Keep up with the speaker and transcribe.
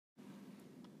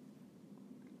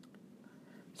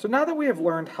So now that we have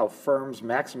learned how firms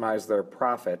maximize their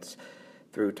profits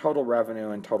through total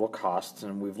revenue and total costs,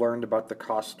 and we've learned about the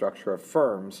cost structure of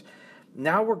firms,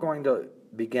 now we're going to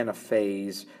begin a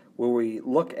phase where we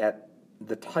look at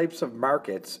the types of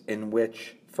markets in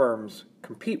which firms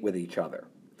compete with each other.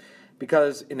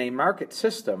 Because in a market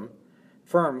system,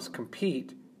 firms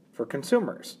compete for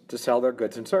consumers to sell their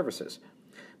goods and services.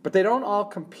 But they don't all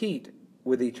compete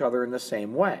with each other in the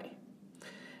same way.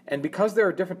 And because there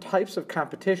are different types of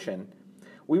competition,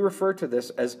 we refer to this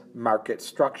as market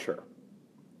structure.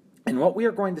 And what we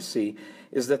are going to see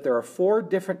is that there are 4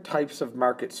 different types of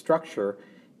market structure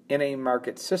in a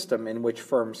market system in which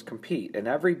firms compete. And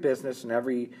every business and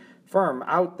every firm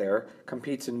out there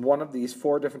competes in one of these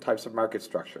 4 different types of market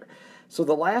structure. So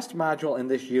the last module in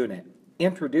this unit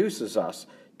introduces us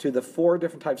to the 4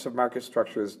 different types of market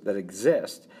structures that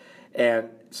exist. And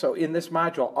so in this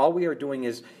module, all we are doing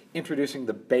is introducing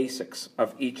the basics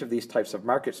of each of these types of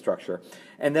market structure.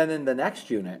 And then in the next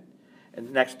unit, and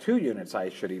the next 2 units I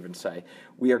should even say,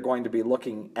 we are going to be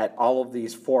looking at all of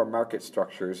these 4 market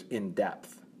structures in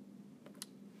depth.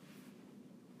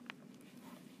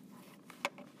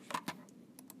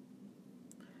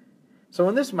 So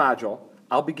in this module,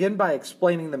 I'll begin by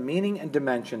explaining the meaning and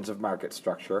dimensions of market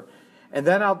structure, and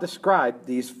then I'll describe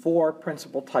these 4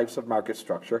 principal types of market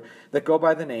structure that go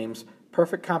by the names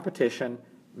perfect competition,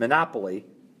 monopoly,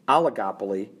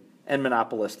 oligopoly, and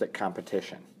monopolistic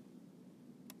competition.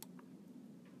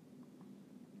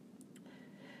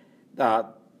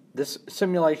 This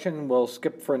simulation will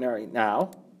skip for right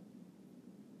now,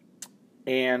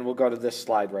 and we'll go to this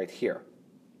slide right here.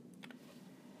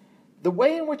 The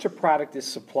way in which a product is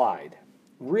supplied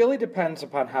really depends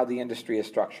upon how the industry is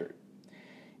structured.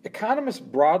 Economists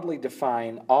broadly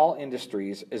define all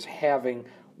industries as having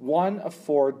one of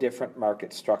 4 different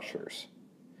market structures.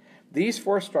 These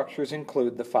 4 structures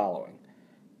include the following: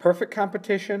 perfect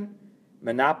competition,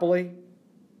 monopoly,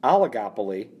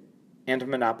 oligopoly, and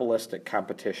monopolistic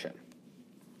competition.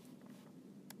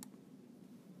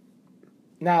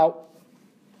 Now,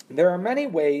 there are many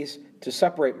ways to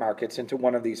separate markets into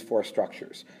one of these 4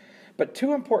 structures, but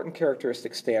 2 important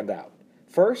characteristics stand out.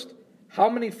 First, how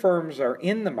many firms are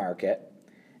in the market,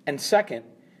 and second,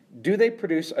 do they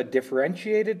produce a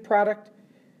differentiated product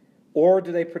or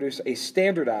do they produce a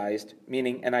standardized,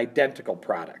 meaning an identical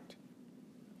product?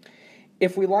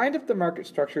 If we lined up the market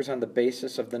structures on the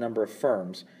basis of the number of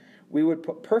firms, we would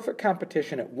put perfect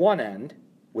competition at one end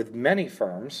with many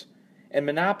firms and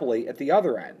monopoly at the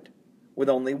other end with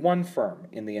only one firm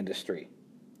in the industry.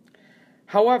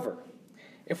 However,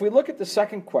 if we look at the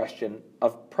second question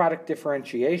of product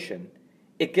differentiation,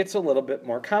 it gets a little bit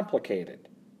more complicated.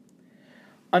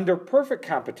 Under perfect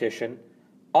competition,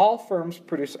 all firms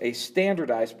produce a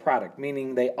standardized product,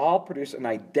 meaning they all produce an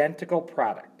identical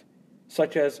product,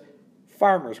 such as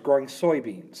farmers growing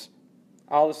soybeans.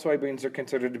 All the soybeans are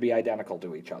considered to be identical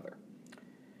to each other.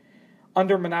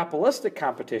 Under monopolistic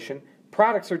competition,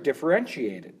 products are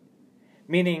differentiated,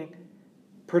 meaning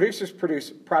producers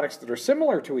produce products that are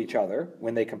similar to each other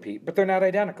when they compete, but they're not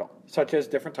identical, such as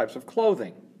different types of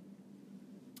clothing.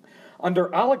 Under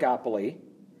oligopoly,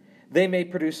 they may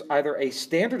produce either a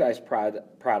standardized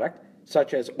product,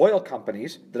 such as oil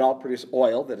companies that all produce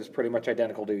oil that is pretty much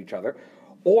identical to each other,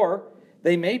 or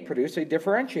they may produce a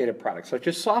differentiated product, such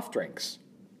as soft drinks,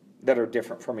 that are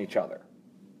different from each other.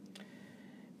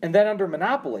 And then under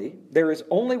monopoly, there is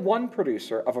only one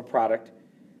producer of a product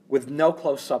with no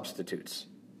close substitutes.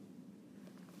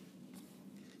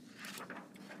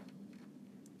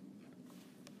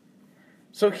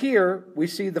 So here we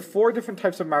see the 4 different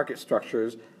types of market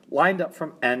structures lined up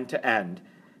from end to end,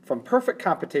 from perfect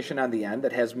competition on the end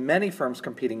that has many firms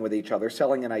competing with each other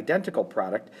selling an identical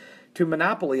product, to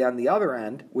monopoly on the other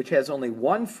end, which has only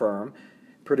one firm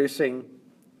producing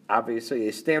obviously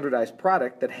a standardized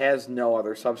product that has no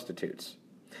other substitutes.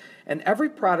 And every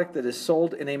product that is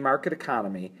sold in a market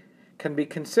economy can be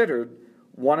considered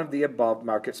one of the above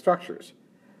market structures.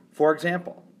 For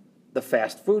example, the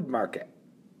fast food market,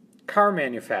 car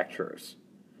manufacturers,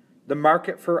 the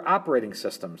market for operating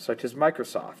systems such as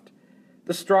Microsoft,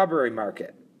 the strawberry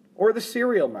market, or the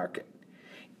cereal market.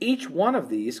 Each one of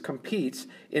these competes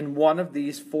in one of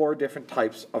these 4 different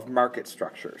types of market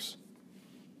structures.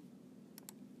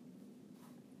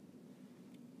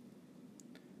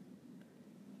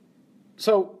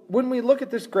 So when we look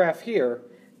at this graph here,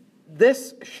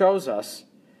 this shows us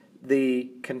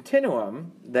the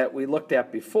continuum that we looked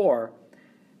at before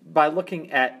by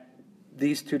looking at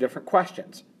these 2 different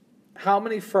questions. How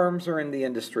many firms are in the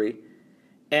industry,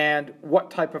 and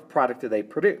what type of product do they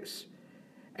produce?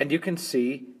 And you can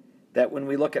see that when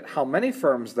we look at how many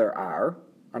firms there are,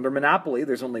 Under monopoly,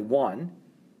 there's only one.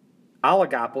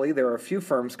 Oligopoly, there are a few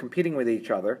firms competing with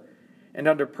each other. And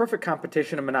under perfect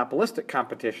competition and monopolistic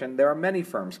competition, there are many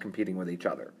firms competing with each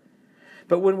other.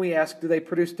 But when we ask, do they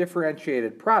produce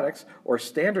differentiated products or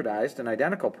standardized and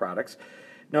identical products,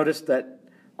 notice that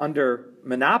under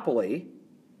monopoly,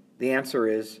 the answer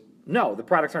is no, the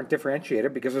products aren't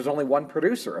differentiated because there's only one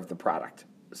producer of the product.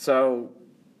 So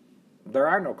there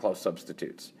are no close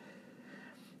substitutes.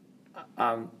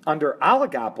 Under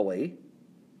oligopoly,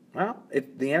 well,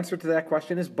 the answer to that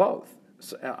question is both.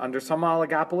 So, under some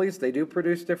oligopolies, they do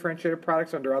produce differentiated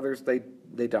products. Under others, they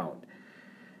don't.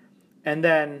 And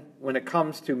then when it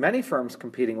comes to many firms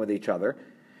competing with each other,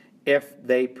 if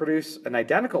they produce an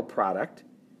identical product,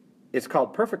 it's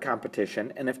called perfect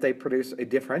competition. And if they produce a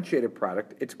differentiated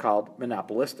product, it's called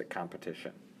monopolistic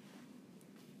competition.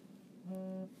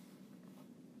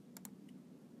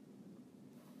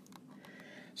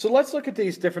 So let's look at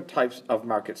these different types of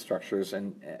market structures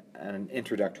on an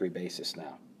introductory basis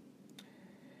now.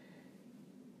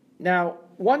 Now,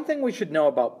 one thing we should know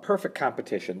about perfect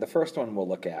competition, the first one we'll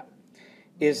look at,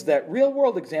 is that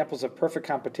real-world examples of perfect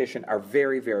competition are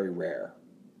very, very rare.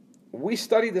 We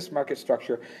study this market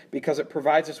structure because it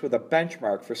provides us with a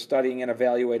benchmark for studying and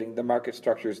evaluating the market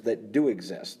structures that do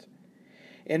exist.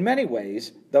 In many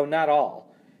ways, though not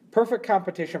all, perfect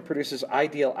competition produces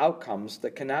ideal outcomes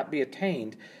that cannot be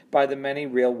attained by the many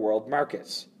real-world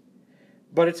markets.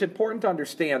 But it's important to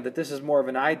understand that this is more of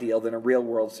an ideal than a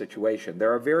real-world situation.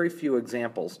 There are very few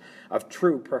examples of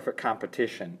true perfect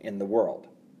competition in the world.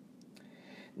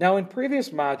 Now, in previous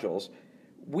modules,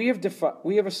 we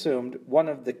have assumed one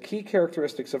of the key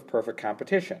characteristics of perfect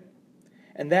competition,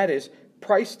 and that is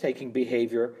price-taking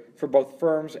behavior for both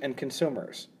firms and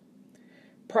consumers.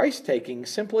 Price-taking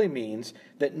simply means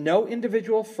that no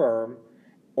individual firm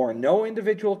or no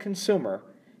individual consumer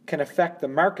can affect the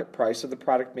market price of the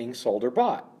product being sold or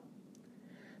bought.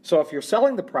 So if you're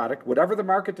selling the product, whatever the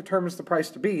market determines the price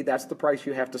to be, that's the price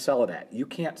you have to sell it at. You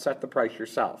can't set the price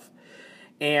yourself.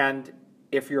 And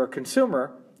if you're a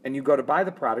consumer and you go to buy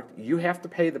the product, you have to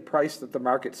pay the price that the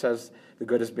market says the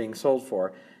good is being sold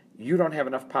for. You don't have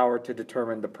enough power to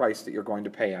determine the price that you're going to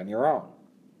pay on your own.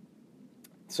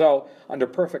 So under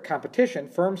perfect competition,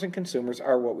 firms and consumers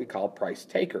are what we call price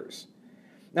takers.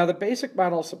 Now, the basic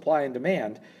model of supply and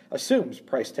demand assumes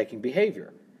price-taking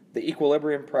behavior. The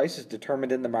equilibrium price is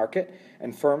determined in the market,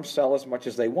 and firms sell as much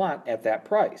as they want at that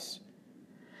price.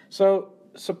 So,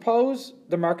 suppose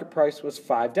the market price was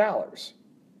 $5.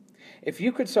 If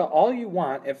you could sell all you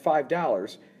want at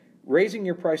 $5, raising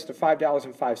your price to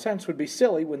 $5.05 would be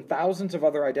silly when thousands of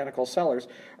other identical sellers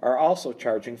are also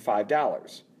charging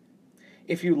 $5.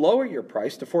 If you lower your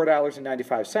price to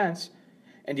 $4.95,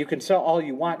 and you can sell all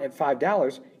you want at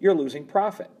 $5, you're losing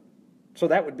profit. So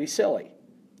that would be silly.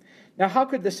 Now, how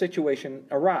could this situation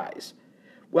arise?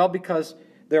 Well, because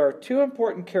there are two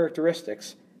important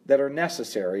characteristics that are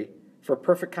necessary for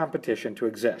perfect competition to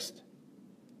exist.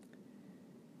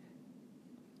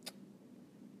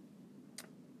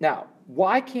 Now,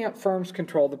 why can't firms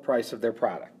control the price of their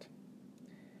product?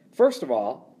 First of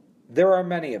all, there are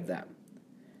many of them.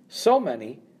 So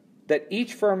many that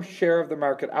each firm's share of the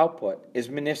market output is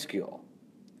minuscule.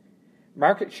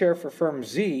 Market share for firm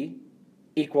Z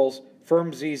equals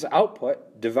firm Z's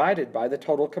output divided by the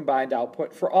total combined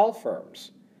output for all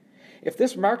firms. If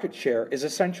this market share is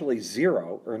essentially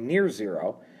zero or near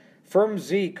zero, firm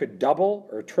Z could double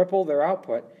or triple their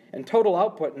output, and total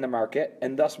output in the market,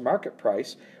 and thus market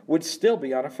price, would still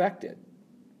be unaffected.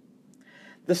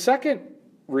 The second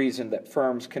reason that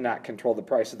firms cannot control the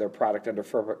price of their product under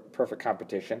perfect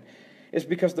competition is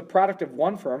because the product of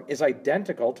one firm is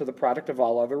identical to the product of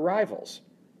all other rivals.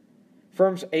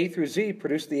 Firms A through Z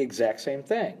produce the exact same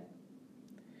thing.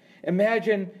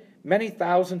 Imagine many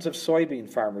thousands of soybean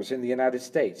farmers in the United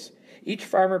States. Each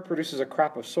farmer produces a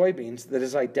crop of soybeans that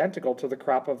is identical to the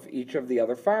crop of each of the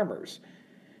other farmers.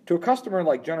 To a customer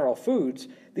like General Foods,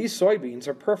 these soybeans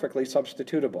are perfectly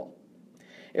substitutable.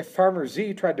 If Farmer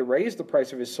Z tried to raise the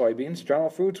price of his soybeans, General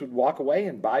Foods would walk away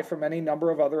and buy from any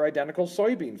number of other identical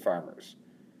soybean farmers.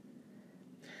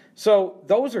 So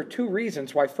those are two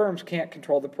reasons why firms can't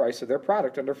control the price of their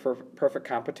product under perfect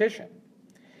competition.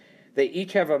 They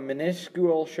each have a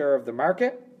minuscule share of the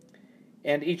market,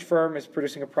 and each firm is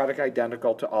producing a product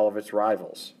identical to all of its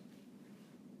rivals.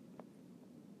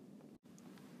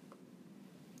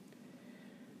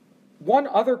 One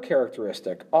other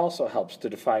characteristic also helps to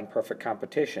define perfect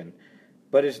competition,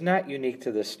 but is not unique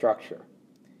to this structure: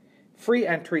 free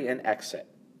entry and exit.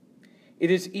 It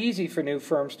is easy for new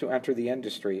firms to enter the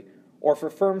industry, or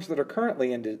for firms that are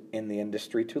currently in the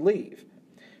industry to leave.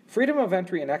 Freedom of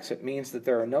entry and exit means that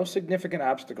there are no significant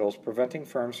obstacles preventing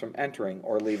firms from entering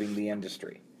or leaving the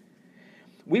industry.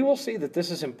 We will see that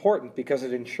this is important because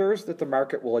it ensures that the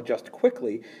market will adjust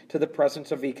quickly to the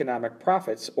presence of economic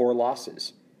profits or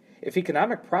losses. If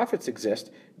economic profits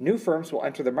exist, new firms will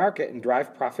enter the market and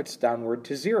drive profits downward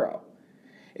to zero.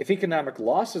 If economic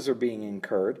losses are being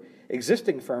incurred,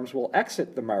 existing firms will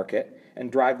exit the market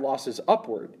and drive losses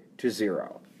upward to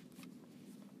zero.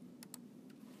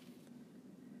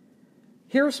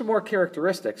 Here are some more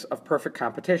characteristics of perfect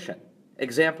competition.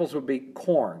 Examples would be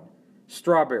corn,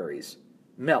 strawberries,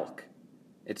 milk,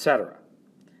 etc.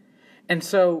 And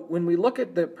so when we look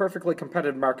at the perfectly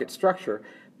competitive market structure,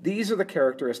 these are the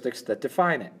characteristics that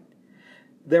define it.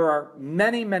 There are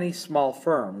many, many small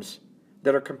firms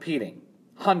that are competing,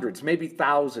 hundreds, maybe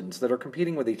thousands that are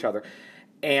competing with each other,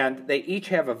 and they each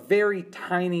have a very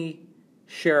tiny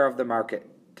share of the market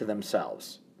to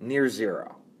themselves, near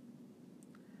zero.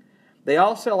 They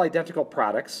all sell identical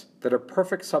products that are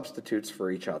perfect substitutes for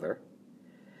each other.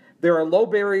 There are low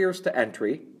barriers to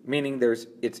entry, meaning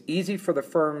it's easy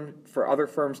for other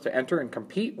firms to enter and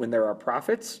compete when there are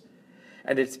profits,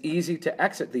 and it's easy to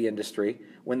exit the industry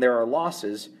when there are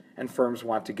losses and firms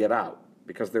want to get out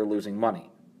because they're losing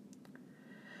money.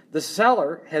 The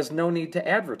seller has no need to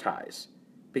advertise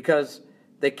because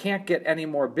they can't get any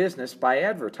more business by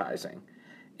advertising,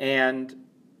 and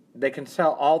they can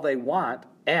sell all they want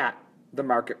at the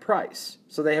market price,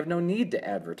 so they have no need to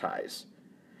advertise.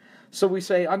 So we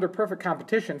say under perfect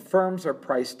competition, firms are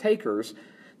price takers.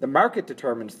 The market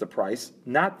determines the price,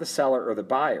 not the seller or the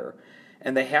buyer,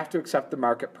 and they have to accept the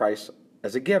market price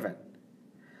as a given.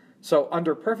 So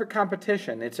under perfect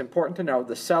competition, it's important to know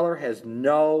the seller has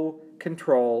no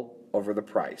control over the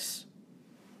price.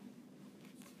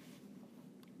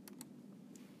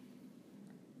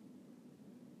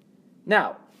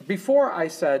 Now, before I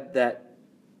said that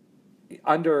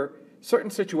under certain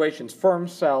situations,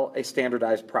 firms sell a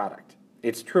standardized product.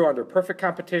 It's true under perfect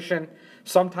competition.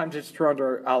 Sometimes it's true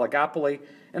under oligopoly.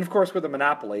 And of course, with a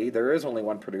monopoly, there is only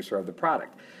one producer of the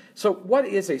product. So what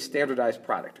is a standardized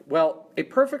product? Well, a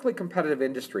perfectly competitive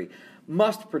industry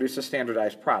must produce a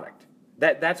standardized product.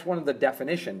 That's one of the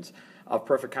definitions of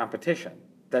perfect competition,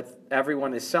 that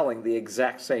everyone is selling the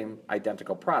exact same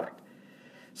identical product.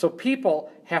 So people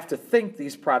have to think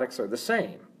these products are the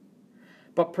same.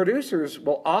 But producers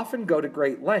will often go to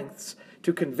great lengths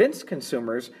to convince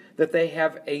consumers that they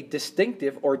have a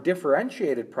distinctive or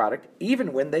differentiated product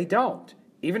even when they don't.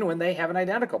 Even when they have an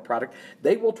identical product,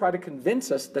 they will try to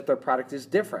convince us that their product is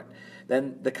different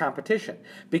than the competition.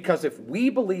 Because if we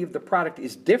believe the product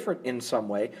is different in some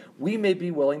way, we may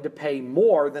be willing to pay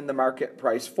more than the market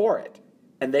price for it,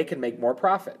 and they can make more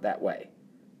profit that way,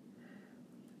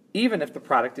 even if the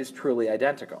product is truly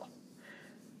identical.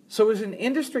 So is an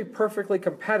industry perfectly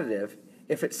competitive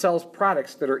if it sells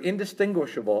products that are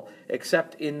indistinguishable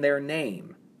except in their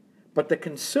name, but the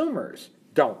consumers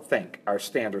don't think are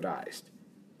standardized?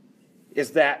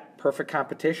 Is that perfect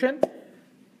competition,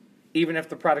 even if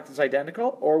the product is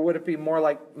identical? Or would it be more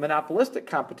like monopolistic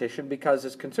competition because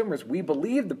as consumers we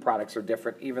believe the products are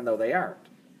different even though they aren't?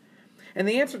 And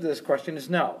the answer to this question is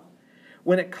no.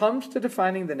 When it comes to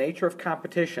defining the nature of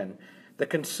competition, the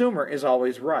consumer is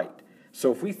always right. So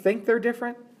if we think they're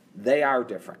different, they are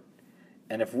different.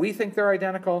 And if we think they're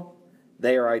identical,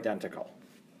 they are identical.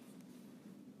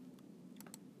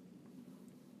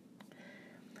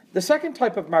 The second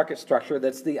type of market structure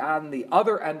that's on the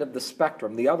other end of the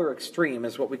spectrum, the other extreme,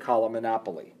 is what we call a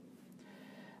monopoly.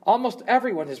 Almost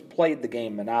everyone has played the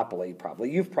game Monopoly, probably.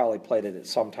 You've probably played it at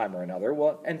some time or another.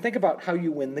 Well, and think about how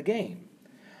you win the game.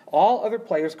 All other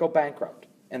players go bankrupt,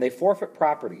 and they forfeit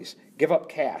properties, give up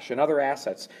cash and other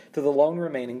assets to the lone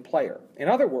remaining player. In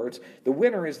other words, the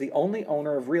winner is the only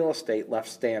owner of real estate left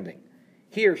standing.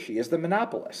 He or she is the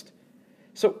monopolist.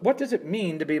 So what does it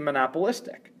mean to be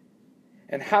monopolistic?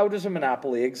 And how does a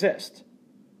monopoly exist?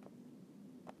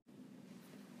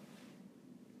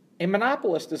 A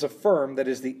monopolist is a firm that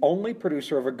is the only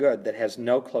producer of a good that has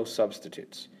no close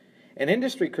substitutes. An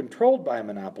industry controlled by a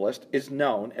monopolist is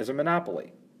known as a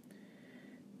monopoly.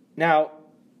 Now,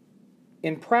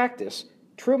 in practice,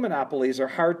 true monopolies are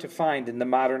hard to find in the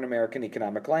modern American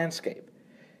economic landscape.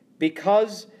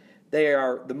 Because they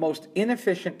are the most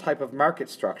inefficient type of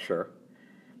market structure,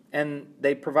 and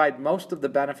they provide most of the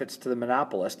benefits to the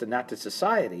monopolist and not to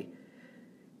society,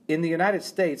 in the United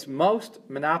States, most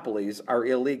monopolies are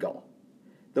illegal.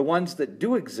 The ones that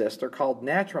do exist are called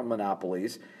natural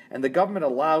monopolies, and the government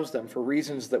allows them for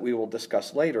reasons that we will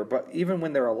discuss later, but even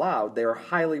when they're allowed, they are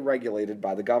highly regulated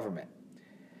by the government.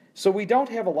 So we don't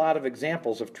have a lot of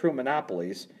examples of true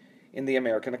monopolies in the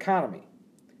American economy.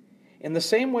 In the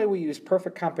same way we use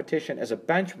perfect competition as a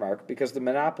benchmark because the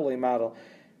monopoly model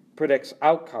predicts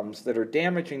outcomes that are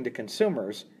damaging to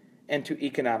consumers and to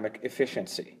economic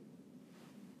efficiency.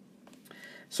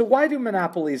 So why do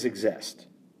monopolies exist?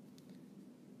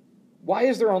 Why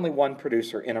is there only one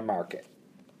producer in a market?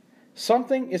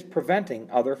 Something is preventing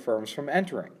other firms from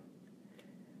entering.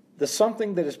 The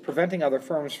something that is preventing other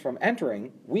firms from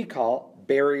entering we call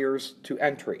barriers to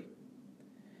entry.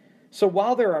 So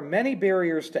while there are many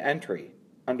barriers to entry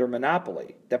under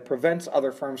monopoly that prevents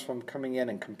other firms from coming in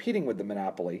and competing with the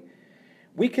monopoly,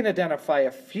 we can identify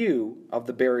a few of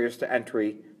the barriers to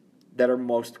entry that are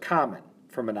most common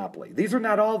for monopoly. These are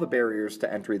not all the barriers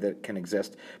to entry that can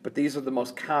exist, but these are the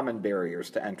most common barriers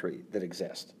to entry that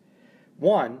exist.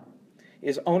 One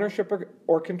is ownership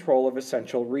or control of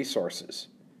essential resources.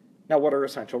 Now, what are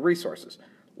essential resources?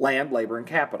 Land, labor, and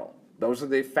capital. Those are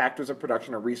the factors of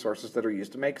production or resources that are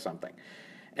used to make something.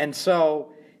 And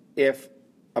so, if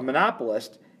a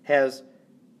monopolist has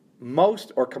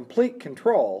most or complete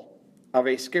control of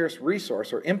a scarce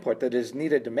resource or input that is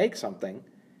needed to make something,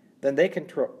 then they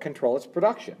control its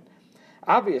production.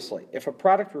 Obviously, if a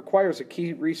product requires a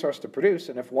key resource to produce,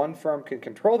 and if one firm can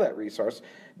control that resource,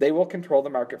 they will control the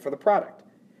market for the product.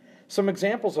 Some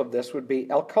examples of this would be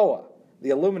Alcoa, the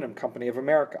aluminum company of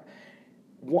America.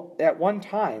 At one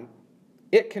time,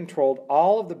 it controlled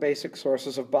all of the basic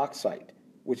sources of bauxite,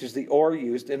 which is the ore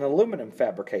used in aluminum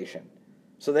fabrication.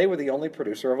 So they were the only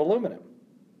producer of aluminum.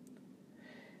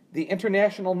 The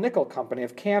International Nickel Company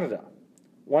of Canada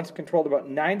once controlled about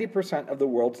 90% of the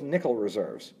world's nickel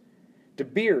reserves. De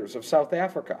Beers of South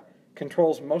Africa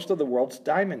controls most of the world's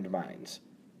diamond mines.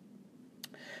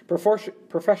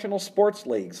 Professional sports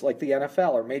leagues like the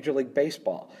NFL or Major League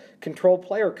Baseball control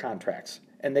player contracts,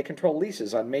 and they control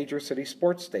leases on major city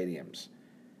sports stadiums.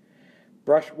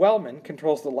 Brush-Wellman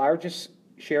controls the largest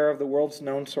share of the world's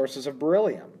known sources of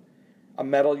beryllium, a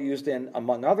metal used in,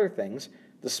 among other things,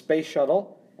 the Space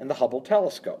Shuttle and the Hubble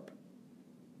telescope.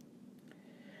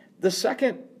 The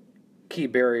second key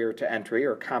barrier to entry,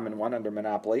 or common one under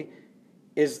monopoly,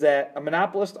 is that a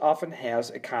monopolist often has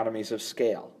economies of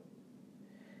scale.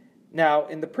 Now,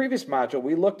 in the previous module,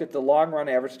 we looked at the long-run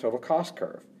average total cost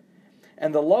curve.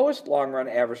 And the lowest long-run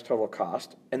average total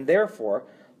cost, and therefore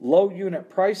low unit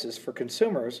prices for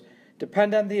consumers,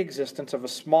 depend on the existence of a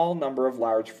small number of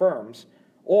large firms,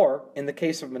 or, in the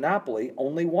case of monopoly,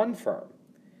 only one firm.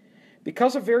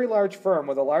 Because a very large firm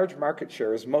with a large market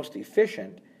share is most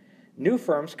efficient, new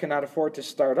firms cannot afford to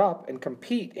start up and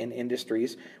compete in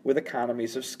industries with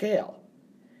economies of scale,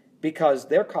 because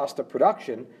their cost of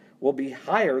production will be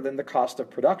higher than the cost of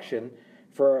production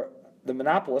for the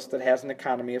monopolist that has an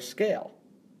economy of scale.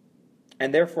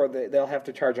 And therefore, they'll have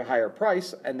to charge a higher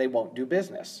price, and they won't do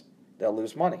business. They'll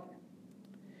lose money.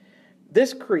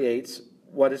 This creates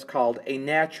what is called a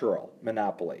natural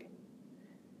monopoly.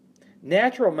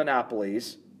 Natural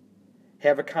monopolies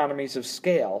have economies of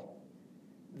scale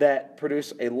that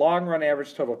produce a long-run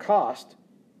average total cost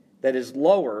that is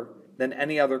lower than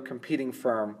any other competing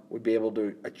firm would be able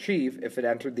to achieve if it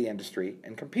entered the industry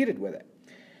and competed with it.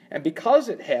 And because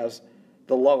it has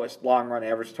the lowest long-run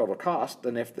average total cost,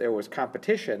 then if there was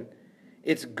competition,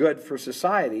 it's good for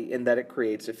society in that it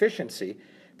creates efficiency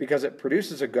because it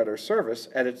produces a good or service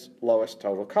at its lowest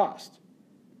total cost.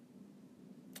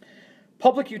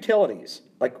 Public utilities,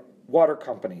 like water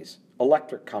companies,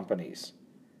 electric companies,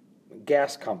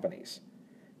 gas companies,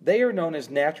 they are known as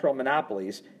natural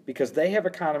monopolies because they have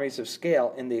economies of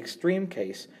scale in the extreme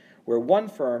case where one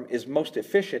firm is most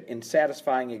efficient in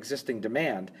satisfying existing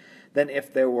demand than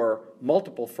if there were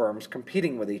multiple firms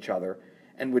competing with each other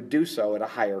and would do so at a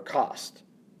higher cost.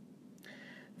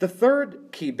 The third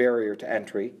key barrier to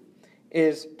entry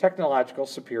is technological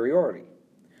superiority.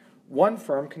 One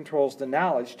firm controls the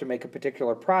knowledge to make a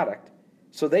particular product,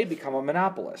 so they become a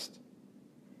monopolist.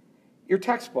 Your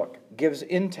textbook gives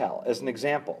Intel as an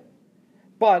example,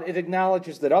 but it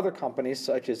acknowledges that other companies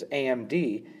such as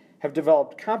AMD have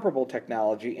developed comparable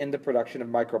technology in the production of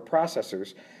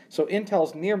microprocessors, so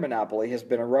Intel's near monopoly has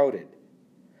been eroded.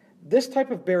 This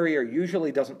type of barrier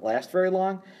usually doesn't last very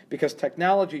long because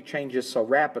technology changes so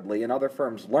rapidly and other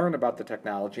firms learn about the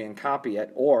technology and copy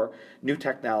it, or new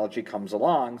technology comes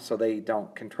along so they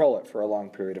don't control it for a long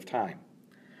period of time.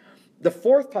 The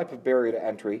fourth type of barrier to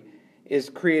entry is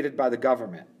created by the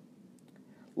government.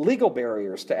 Legal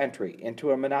barriers to entry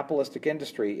into a monopolistic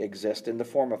industry exist in the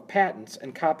form of patents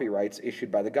and copyrights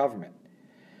issued by the government.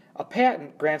 A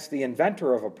patent grants the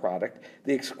inventor of a product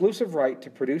the exclusive right to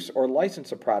produce or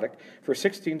license a product for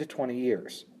 16 to 20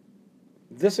 years.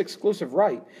 This exclusive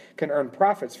right can earn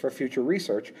profits for future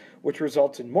research, which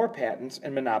results in more patents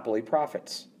and monopoly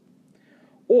profits.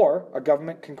 Or a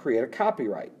government can create a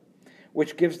copyright,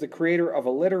 which gives the creator of a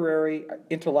literary,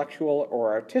 intellectual,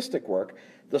 or artistic work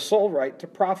the sole right to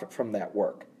profit from that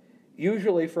work,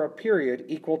 usually for a period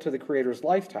equal to the creator's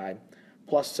lifetime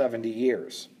plus 70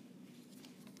 years.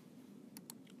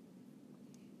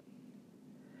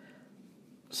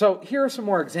 So here are some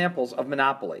more examples of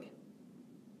monopoly.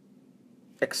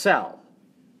 Xcel,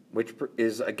 which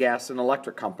is a gas and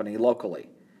electric company locally.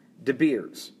 De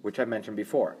Beers, which I mentioned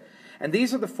before. And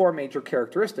these are the four major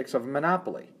characteristics of a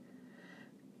monopoly.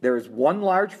 There is one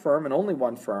large firm and only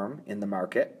one firm in the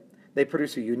market. They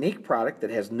produce a unique product that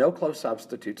has no close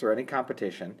substitutes or any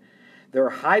competition. There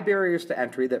are high barriers to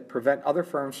entry that prevent other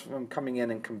firms from coming in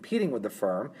and competing with the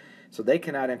firm, so they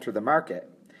cannot enter the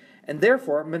market. And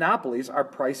therefore, monopolies are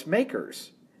price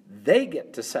makers. They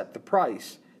get to set the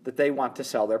price that they want to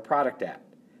sell their product at.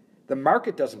 The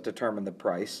market doesn't determine the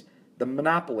price, the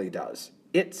monopoly does.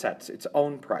 It sets its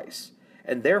own price,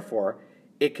 and therefore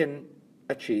it can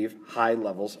achieve high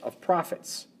levels of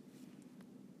profits.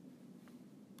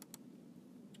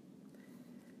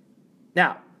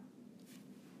 Now,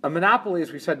 a monopoly,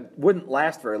 as we said, wouldn't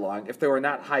last very long if there were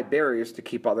not high barriers to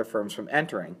keep other firms from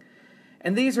entering.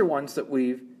 And these are ones that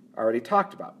we've already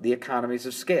talked about, the economies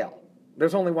of scale.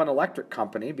 There's only one electric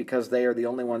company because they are the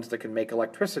only ones that can make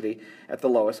electricity at the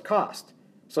lowest cost.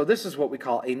 So this is what we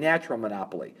call a natural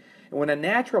monopoly. And when a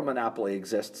natural monopoly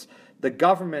exists, the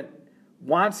government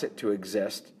wants it to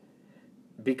exist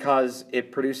because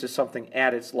it produces something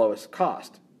at its lowest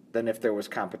cost than if there was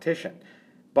competition.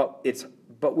 But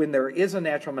when there is a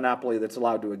natural monopoly that's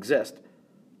allowed to exist,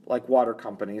 like water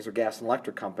companies or gas and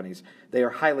electric companies, they are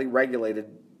highly regulated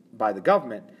by the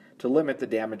government to limit the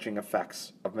damaging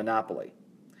effects of monopoly.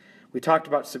 We talked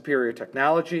about superior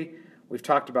technology, we've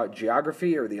talked about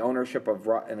geography or the ownership of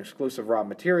an exclusive raw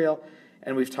material,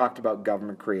 and we've talked about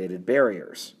government-created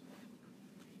barriers.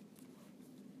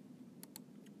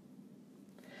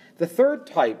 The third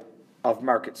type of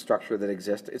market structure that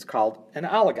exists is called an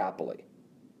oligopoly.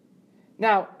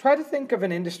 Now, try to think of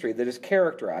an industry that is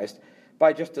characterized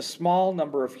by just a small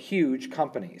number of huge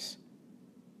companies.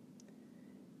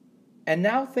 And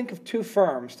now think of two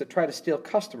firms that try to steal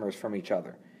customers from each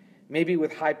other, maybe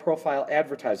with high-profile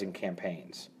advertising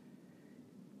campaigns.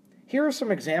 Here are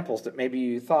some examples that maybe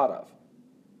you thought of.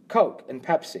 Coke and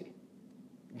Pepsi,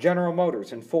 General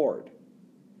Motors and Ford,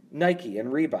 Nike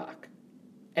and Reebok,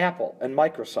 Apple and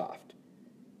Microsoft,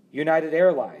 United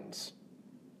Airlines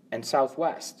and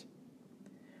Southwest.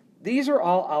 These are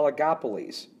all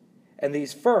oligopolies, and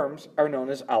these firms are known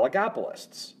as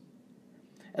oligopolists.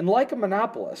 And like a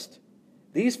monopolist,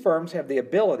 these firms have the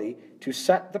ability to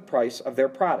set the price of their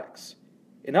products.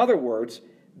 In other words,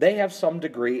 they have some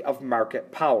degree of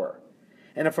market power.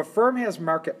 And if a firm has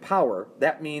market power,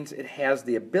 that means it has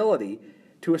the ability,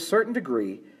 to a certain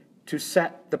degree, to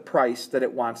set the price that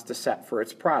it wants to set for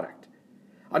its product.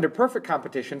 Under perfect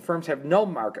competition, firms have no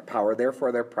market power,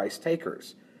 therefore they're price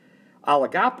takers.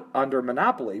 Under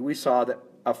monopoly, we saw that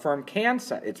a firm can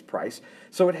set its price,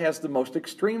 so it has the most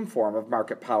extreme form of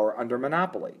market power under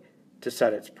monopoly to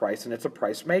set its price, and it's a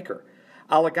price maker.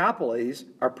 Oligopolies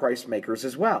are price makers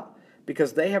as well,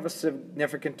 because they have a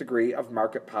significant degree of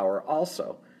market power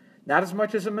also. Not as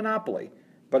much as a monopoly,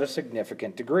 but a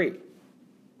significant degree.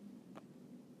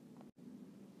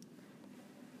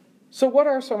 So what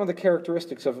are some of the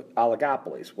characteristics of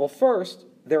oligopolies? Well, first,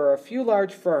 there are a few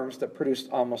large firms that produce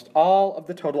almost all of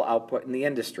the total output in the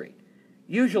industry,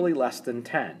 usually less than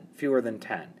 10, fewer than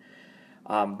 10,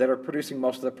 that are producing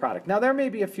most of the product. Now, there may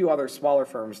be a few other smaller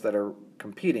firms that are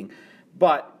competing,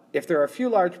 but if there are a few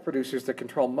large producers that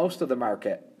control most of the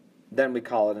market, then we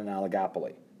call it an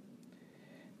oligopoly.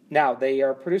 Now, they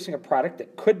are producing a product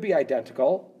that could be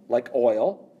identical, like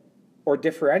oil, or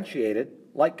differentiated,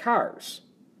 like cars.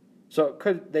 So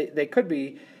they could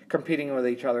be competing with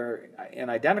each other in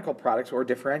identical products or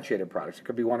differentiated products. It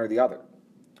could be one or the other.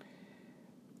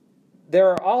 There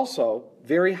are also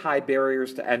very high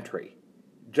barriers to entry,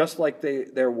 just like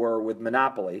there were with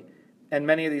monopoly, and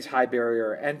many of these high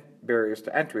barriers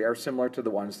to entry are similar to the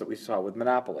ones that we saw with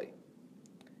monopoly.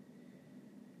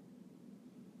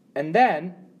 And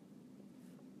then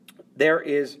there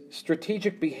is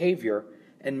strategic behavior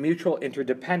and mutual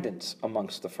interdependence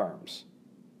amongst the firms.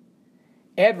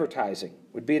 Advertising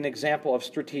would be an example of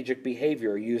strategic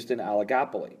behavior used in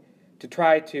oligopoly to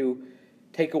try to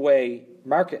take away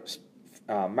market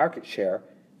share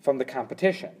from the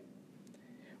competition.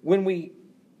 When we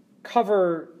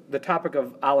cover the topic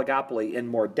of oligopoly in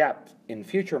more depth in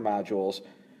future modules,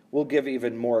 we'll give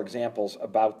even more examples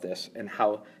about this and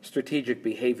how strategic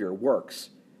behavior works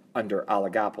under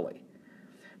oligopoly.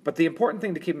 But the important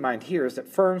thing to keep in mind here is that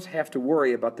firms have to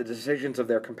worry about the decisions of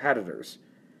their competitors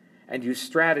and use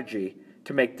strategy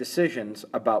to make decisions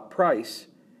about price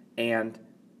and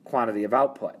quantity of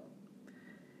output.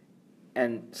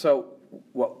 And so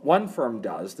what one firm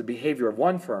does, the behavior of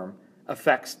one firm,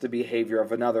 affects the behavior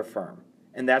of another firm.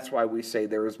 And that's why we say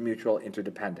there is mutual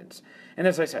interdependence. And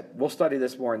as I said, we'll study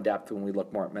this more in depth when we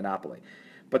look more at monopoly.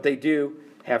 But they do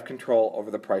have control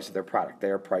over the price of their product. They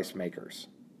are price makers.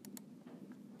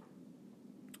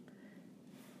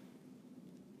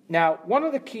 Now, one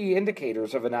of the key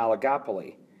indicators of an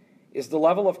oligopoly is the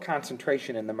level of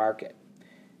concentration in the market.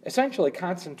 Essentially,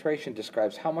 concentration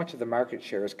describes how much of the market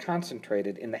share is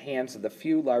concentrated in the hands of the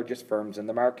few largest firms in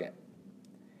the market.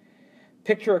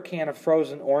 Picture a can of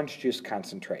frozen orange juice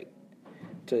concentrate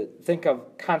to think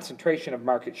of concentration of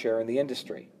market share in the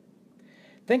industry.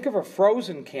 Think of a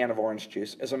frozen can of orange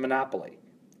juice as a monopoly.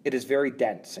 It is very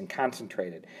dense and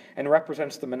concentrated and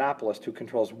represents the monopolist who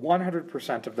controls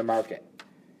 100% of the market.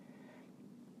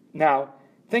 Now,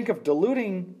 think of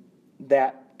diluting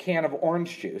that can of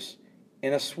orange juice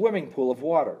in a swimming pool of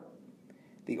water.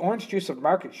 The orange juice of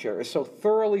market share is so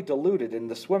thoroughly diluted in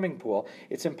the swimming pool,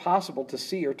 it's impossible to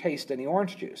see or taste any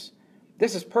orange juice.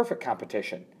 This is perfect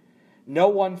competition. No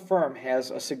one firm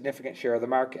has a significant share of the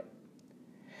market.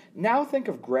 Now think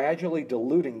of gradually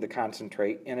diluting the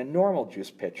concentrate in a normal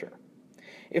juice pitcher.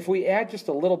 If we add just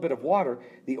a little bit of water,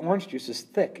 the orange juice is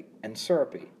thick and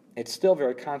syrupy. It's still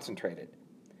very concentrated.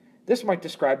 This might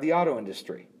describe the auto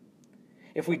industry.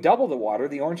 If we double the water,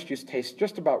 the orange juice tastes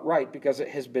just about right because it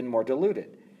has been more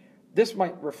diluted. This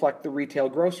might reflect the retail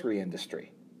grocery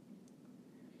industry.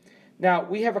 Now,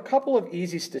 we have a couple of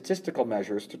easy statistical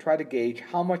measures to try to gauge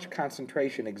how much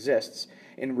concentration exists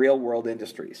in real-world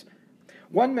industries.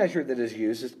 One measure that is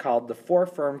used is called the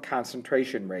four-firm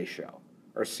concentration ratio,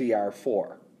 or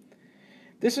CR4.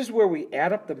 This is where we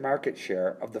add up the market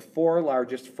share of the four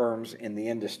largest firms in the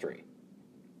industry.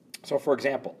 So, for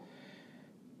example,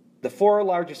 the four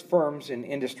largest firms in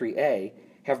Industry A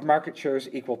have market shares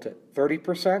equal to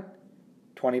 30%,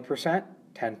 20%,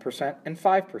 10%, and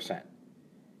 5%.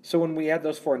 So when we add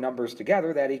those four numbers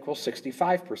together, that equals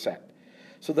 65%.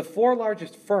 So the four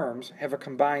largest firms have a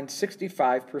combined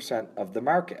 65% of the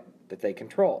market that they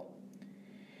control.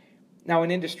 Now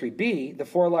in Industry B, the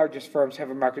four largest firms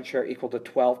have a market share equal to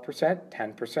 12%,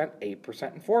 10%,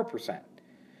 8%, and 4%.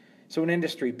 So in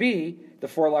Industry B, the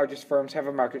four largest firms have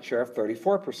a market share of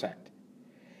 34%.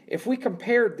 If we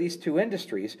compared these two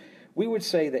industries, we would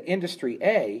say that Industry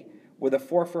A, with a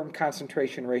four-firm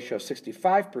concentration ratio of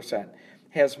 65%,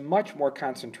 has much more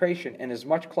concentration and is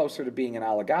much closer to being an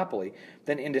oligopoly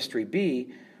than Industry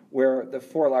B, where the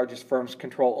four largest firms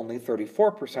control only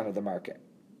 34% of the market.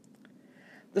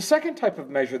 The second type of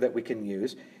measure that we can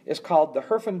use is called the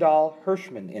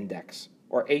Herfindahl-Hirschman Index,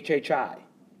 or HHI.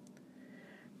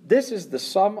 This is the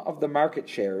sum of the market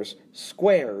shares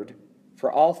squared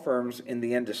for all firms in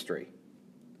the industry.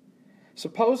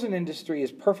 Suppose an industry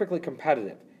is perfectly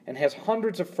competitive and has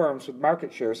hundreds of firms with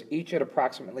market shares each at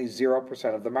approximately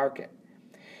 0% of the market.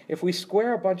 If we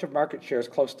square a bunch of market shares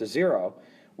close to 0,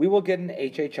 we will get an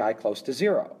HHI close to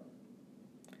 0.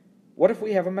 What if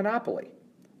we have a monopoly?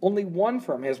 Only one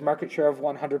firm has market share of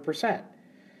 100%.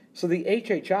 So the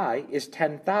HHI is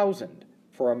 10,000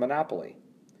 for a monopoly.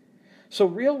 So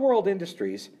real-world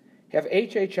industries have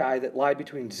HHI that lie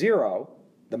between 0,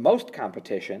 the most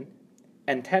competition,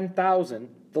 and 10,000,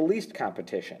 the least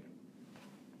competition.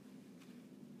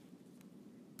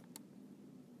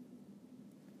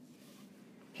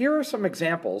 Here are some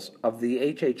examples of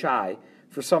the HHI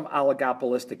for some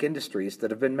oligopolistic industries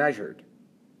that have been measured.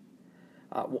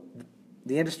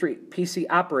 The industry PC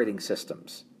operating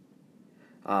systems.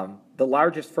 The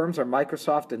largest firms are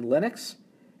Microsoft and Linux,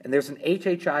 and there's an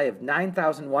HHI of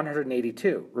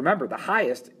 9,182. Remember, the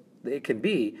highest it can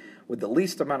be with the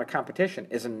least amount of competition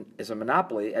is a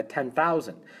monopoly at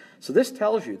 10,000. So this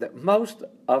tells you that most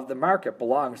of the market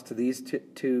belongs to these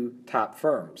two top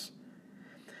firms.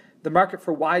 The market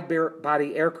for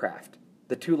wide-body aircraft.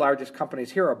 The two largest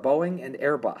companies here are Boeing and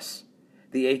Airbus.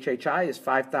 The HHI is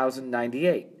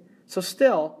 5,098. So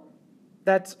still,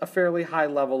 that's a fairly high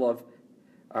level of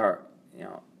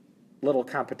little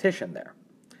competition there.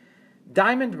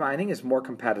 Diamond mining is more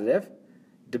competitive.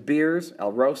 De Beers,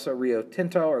 Alrosa, Rio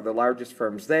Tinto are the largest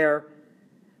firms there,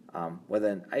 with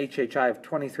an HHI of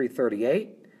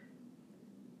 2338.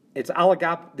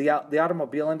 The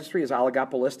automobile industry is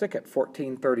oligopolistic at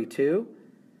 1432,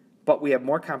 but we have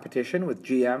more competition with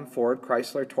GM, Ford,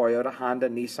 Chrysler, Toyota, Honda,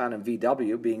 Nissan, and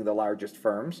VW being the largest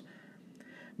firms.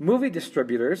 Movie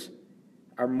distributors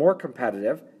are more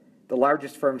competitive. The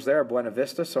largest firms there are Buena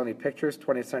Vista, Sony Pictures,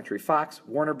 20th Century Fox,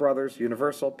 Warner Brothers,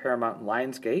 Universal, Paramount, and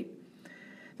Lionsgate.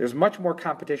 There's much more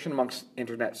competition amongst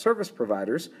internet service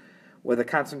providers with an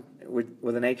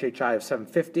HHI of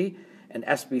 750, and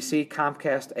SBC,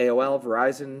 Comcast, AOL,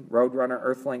 Verizon, Roadrunner,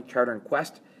 Earthlink, Charter, and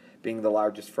Quest being the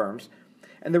largest firms.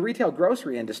 And the retail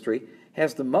grocery industry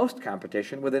has the most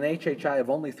competition with an HHI of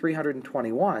only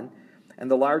 321, and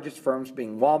the largest firms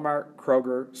being Walmart,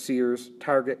 Kroger, Sears,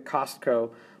 Target,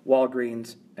 Costco,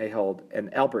 Walgreens, Ahold,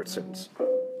 and Albertsons.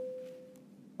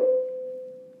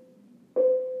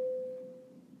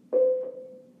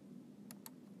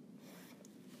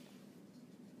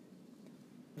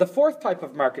 The fourth type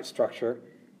of market structure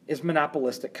is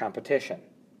monopolistic competition.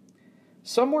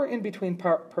 Somewhere in between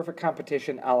perfect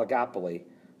competition and oligopoly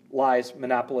lies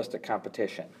monopolistic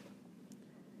competition.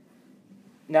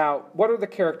 Now, what are the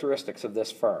characteristics of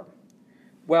this firm?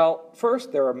 Well,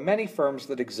 first, there are many firms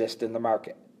that exist in the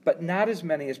market, but not as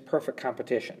many as perfect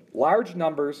competition. Large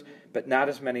numbers, but not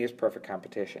as many as perfect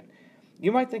competition.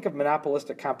 You might think of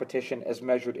monopolistic competition as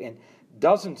measured in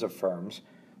dozens of firms,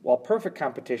 while perfect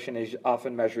competition is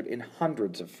often measured in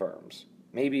hundreds of firms,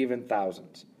 maybe even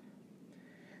thousands.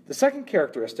 The second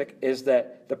characteristic is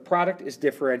that the product is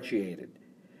differentiated.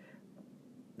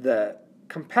 The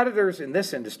competitors in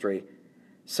this industry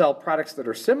sell products that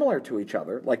are similar to each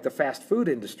other, like the fast food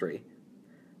industry,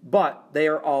 but they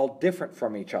are all different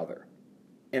from each other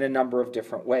in a number of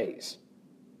different ways.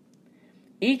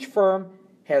 Each firm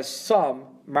has some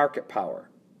market power.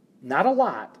 Not a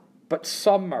lot, but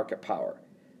some market power.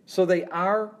 So they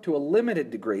are, to a limited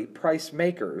degree, price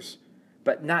makers,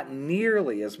 but not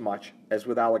nearly as much as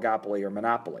with oligopoly or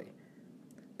monopoly.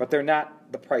 But they're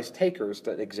not the price takers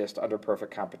that exist under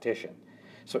perfect competition.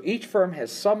 So each firm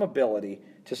has some ability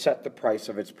to set the price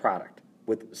of its product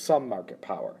with some market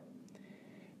power.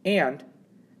 And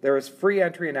there is free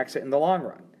entry and exit in the long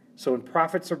run. So when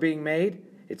profits are being made,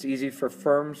 it's easy for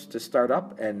firms to start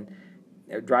up and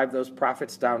drive those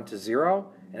profits down to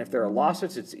zero. And if there are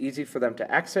losses, it's easy for them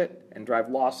to exit and drive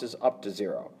losses up to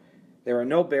zero. There are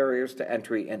no barriers to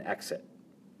entry and exit.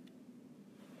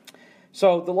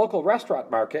 So the local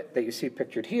restaurant market that you see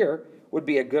pictured here would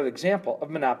be a good example of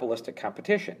monopolistic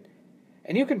competition.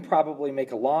 And you can probably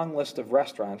make a long list of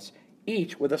restaurants,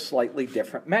 each with a slightly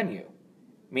different menu,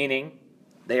 meaning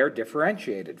they are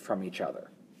differentiated from each other.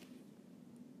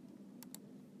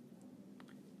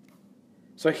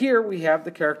 So here we have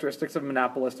the characteristics of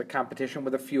monopolistic competition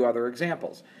with a few other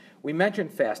examples. We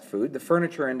mentioned fast food. The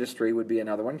furniture industry would be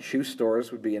another one. Shoe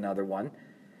stores would be another one.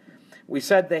 We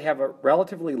said they have a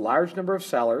relatively large number of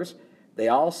sellers. They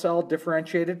all sell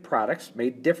differentiated products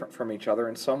made different from each other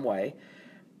in some way.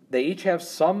 They each have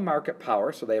some market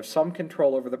power, so they have some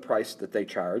control over the price that they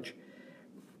charge.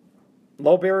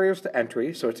 Low barriers to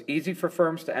entry, so it's easy for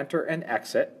firms to enter and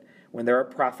exit when there are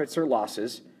profits or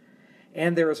losses.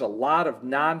 And there is a lot of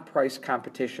non-price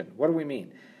competition. What do we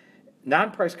mean?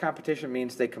 Non-price competition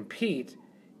means they compete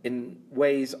in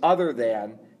ways other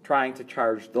than trying to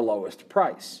charge the lowest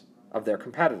price of their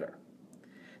competitor.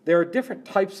 There are different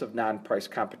types of non-price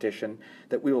competition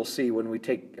that we will see when we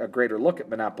take a greater look at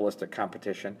monopolistic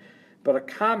competition, but a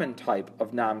common type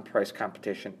of non-price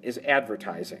competition is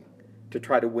advertising to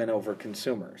try to win over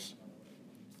consumers.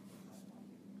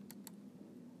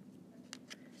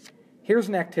 Here's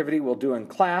an activity we'll do in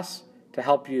class to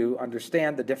help you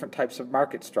understand the different types of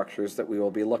market structures that we will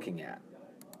be looking at.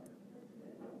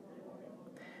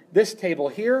 This table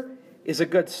here is a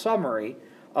good summary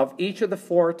of each of the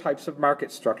four types of market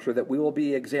structure that we will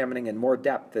be examining in more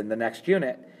depth in the next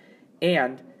unit,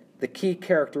 and the key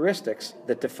characteristics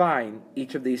that define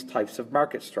each of these types of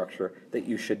market structure that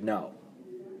you should know.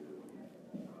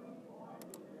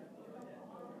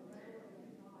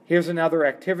 Here's another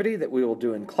activity that we will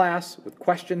do in class with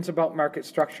questions about market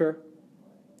structure.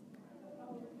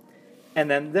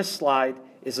 And then this slide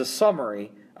is a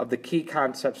summary of the key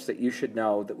concepts that you should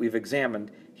know that we've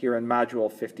examined here in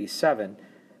Module 57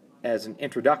 as an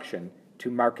introduction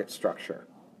to market structure.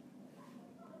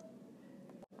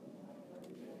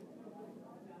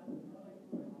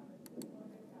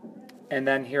 And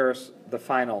then here's the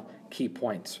final key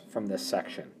points from this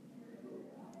section.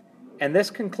 And this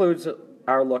concludes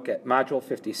our look at Module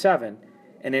 57,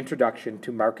 an introduction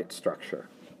to market structure.